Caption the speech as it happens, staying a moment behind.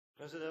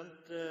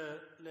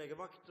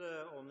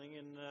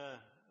Legevaktordningen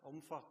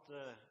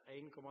omfatter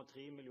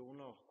 1,3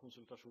 millioner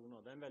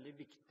konsultasjoner. Det er en veldig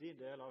viktig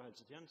del av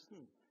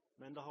helsetjenesten,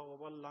 men det har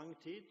over lang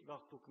tid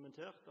vært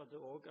dokumentert at det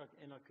også er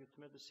en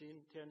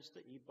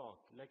akuttmedisintjeneste i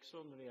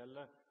baklekser når det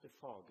gjelder det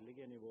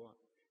faglige nivået.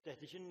 Dette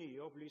er ikke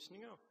nye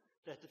opplysninger.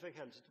 Dette fikk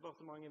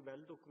Helsedepartementet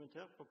vel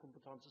dokumentert fra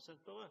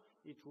Kompetansesenteret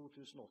i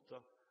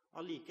 2008.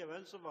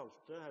 Allikevel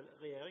valgte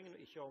regjeringen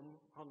å ikke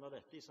omhandle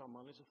dette i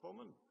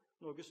Samhandlingsreformen,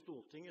 noe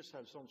Stortingets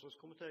helse- og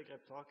omsorgskomité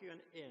grep tak i.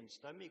 En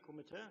enstemmig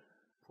komité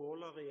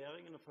påla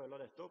regjeringen å følge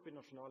dette opp i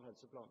Nasjonal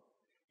helseplan.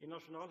 I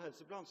Nasjonal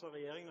helseplan sa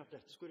regjeringen at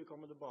dette skulle de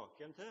komme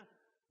tilbake igjen til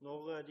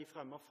når de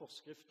fremmet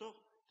forskrifter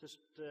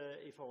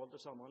i forhold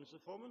til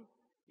Samhandlingsreformen.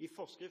 I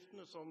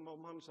forskriftene som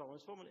omhandler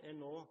Samhandlingsreformen er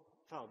nå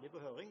ferdig på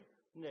høring.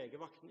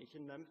 Legevakten er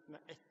ikke nevnt med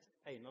ett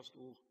eneste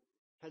ord.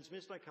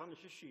 Helseministeren kan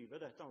ikke skyve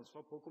dette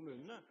ansvaret på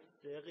kommunene.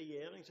 Det er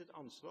regjeringens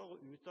ansvar å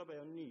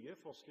utarbeide nye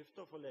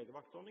forskrifter for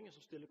legevaktordningen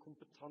som stiller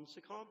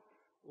kompetansekrav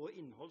og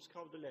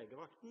innholdskrav til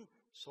legevakten,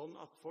 sånn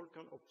at folk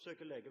kan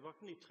oppsøke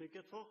legevakten i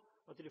trygghet for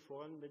at de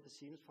får en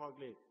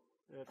medisinskfaglig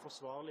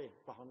forsvarlig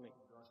behandling.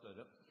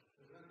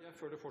 Jeg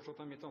føler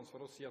fortsatt det er mitt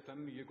ansvar å si at det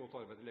er mye godt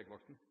arbeid i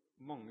legevakten.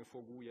 Mange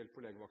får god hjelp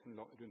på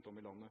legevakten rundt om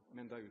i landet,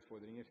 men det er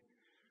utfordringer.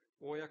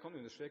 Og jeg kan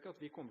understreke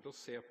at vi kommer til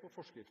å se på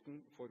forskriften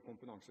for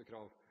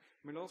kompetansekrav.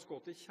 Men la oss gå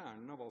til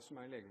kjernen av hva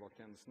som er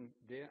legevakttjenesten.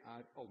 Det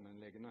er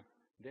allmennlegene.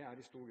 Det er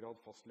i stor grad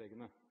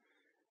fastlegene.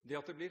 Det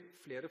at det blir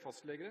flere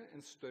fastleger,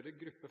 en større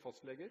gruppe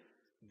fastleger,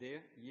 det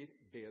gir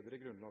bedre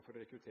grunnlag for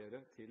å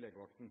rekruttere til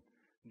legevakten.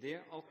 Det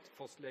at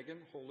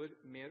fastlegen holder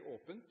mer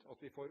åpent,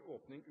 at vi får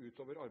åpning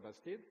utover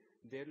arbeidstid,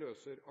 det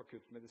løser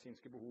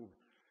akuttmedisinske behov.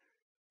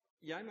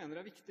 Jeg mener det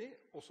er viktig,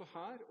 også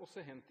her, å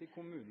se hen til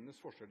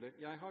kommunenes forskjeller.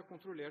 Jeg har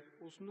kontrollert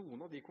hos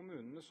noen av de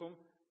kommunene som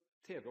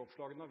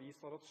TV-oppslagene har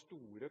vist har hatt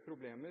store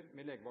problemer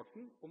med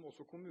legevakten, om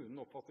også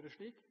kommunene oppfatter det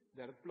slik.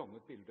 Det er et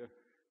blandet bilde.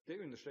 Det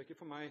understreker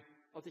for meg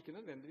at ikke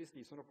nødvendigvis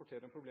de som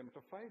rapporterer om problemer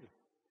tar feil,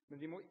 men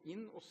vi må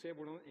inn og se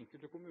hvordan den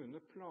enkelte kommune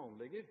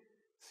planlegger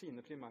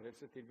sine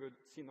primærhelsetilbud,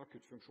 sine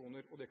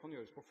akuttfunksjoner, og det kan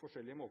gjøres på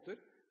forskjellige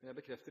måter. Men jeg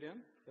bekrefter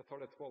igjen, jeg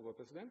tar dette på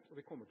alvor, og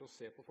vi kommer til å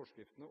se på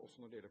forskriftene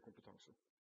også når det gjelder kompetanse.